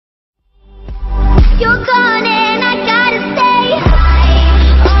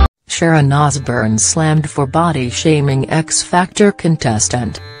Sharon Osbourne slammed for body-shaming X Factor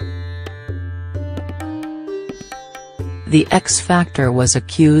contestant. The X Factor was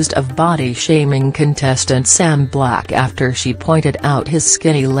accused of body-shaming contestant Sam Black after she pointed out his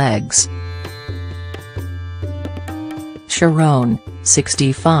skinny legs. Sharon,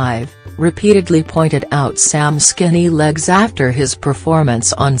 65, repeatedly pointed out Sam's skinny legs after his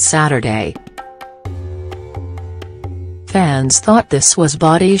performance on Saturday. Fans thought this was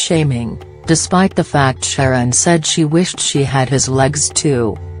body-shaming, despite the fact Sharon said she wished she had his legs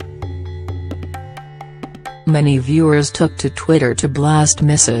too. Many viewers took to Twitter to blast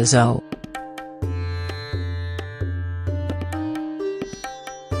Mrs. O.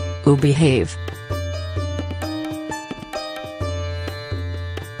 Who behave?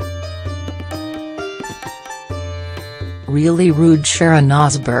 Really rude. Sharon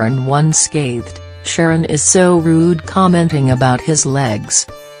Osbourne once scathed, "Sharon is so rude commenting about his legs."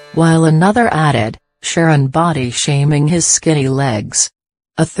 While another added, "Sharon body-shaming his skinny legs."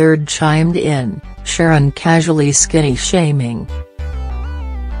 A third chimed in, "Sharon casually skinny shaming."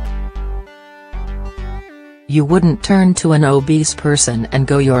 You wouldn't turn to an obese person and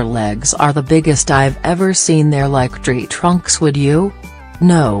go, "Your legs are the biggest I've ever seen, they're like tree trunks," would you?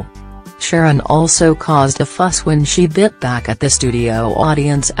 No. Sharon also caused a fuss when she bit back at the studio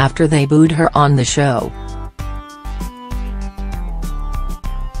audience after they booed her on the show.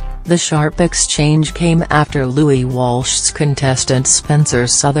 The sharp exchange came after Louis Walsh's contestant Spencer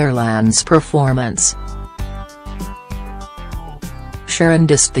Sutherland's performance. Sharon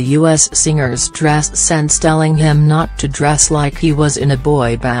dissed the US singer's dress sense, telling him not to dress like he was in a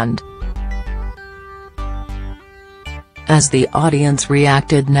boy band. As the audience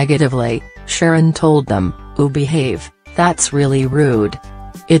reacted negatively, Sharon told them, "Ooh, behave, that's really rude."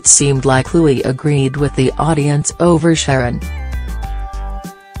 It seemed like Louis agreed with the audience over Sharon.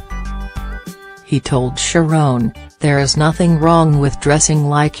 He told Sharon, "There's nothing wrong with dressing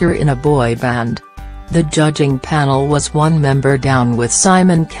like you're in a boy band." The judging panel was one member down with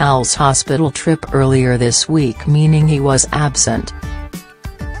Simon Cowell's hospital trip earlier this week, meaning he was absent.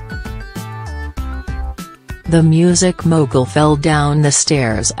 The music mogul fell down the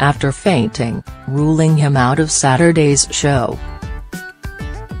stairs after fainting, ruling him out of Saturday's show.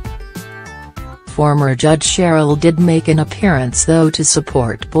 Former judge Cheryl did make an appearance though to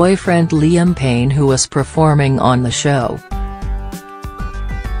support boyfriend Liam Payne, who was performing on the show.